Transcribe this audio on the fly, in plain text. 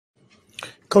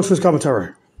Coach Chris commentary.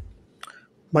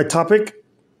 My topic: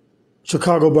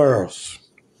 Chicago Bears.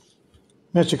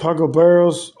 Man, Chicago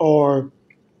Bears are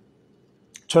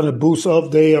trying to boost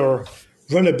up their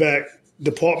running back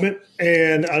department,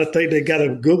 and I think they got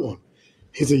a good one.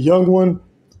 He's a young one.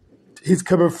 He's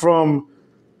coming from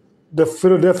the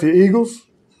Philadelphia Eagles.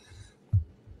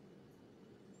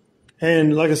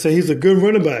 And like I said, he's a good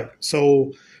running back.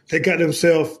 So they got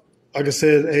themselves, like I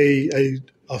said, a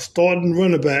starting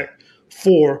running back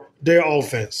for their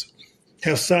offense.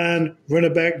 Have signed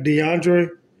running back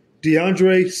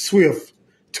DeAndre Swift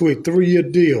to a 3-year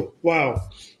deal. Wow.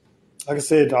 Like I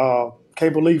said,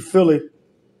 can't believe Philly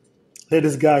let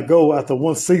this guy go after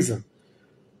one season.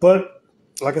 But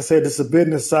like I said, it's a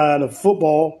business side of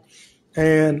football.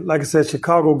 And like I said,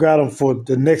 Chicago got him for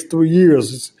the next 3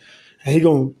 years. And he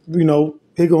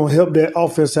gonna help that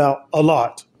offense out a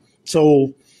lot.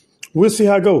 So we'll see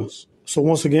how it goes. So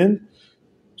once again,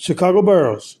 Chicago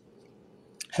Bears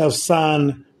have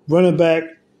signed running back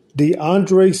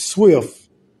DeAndre Swift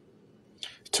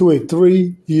to a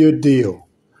 3-year deal.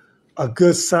 A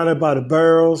good signing by the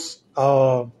Bears.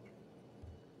 I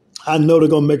know they're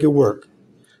gonna make it work.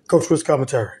 Coach Chris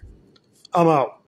commentary. I'm out.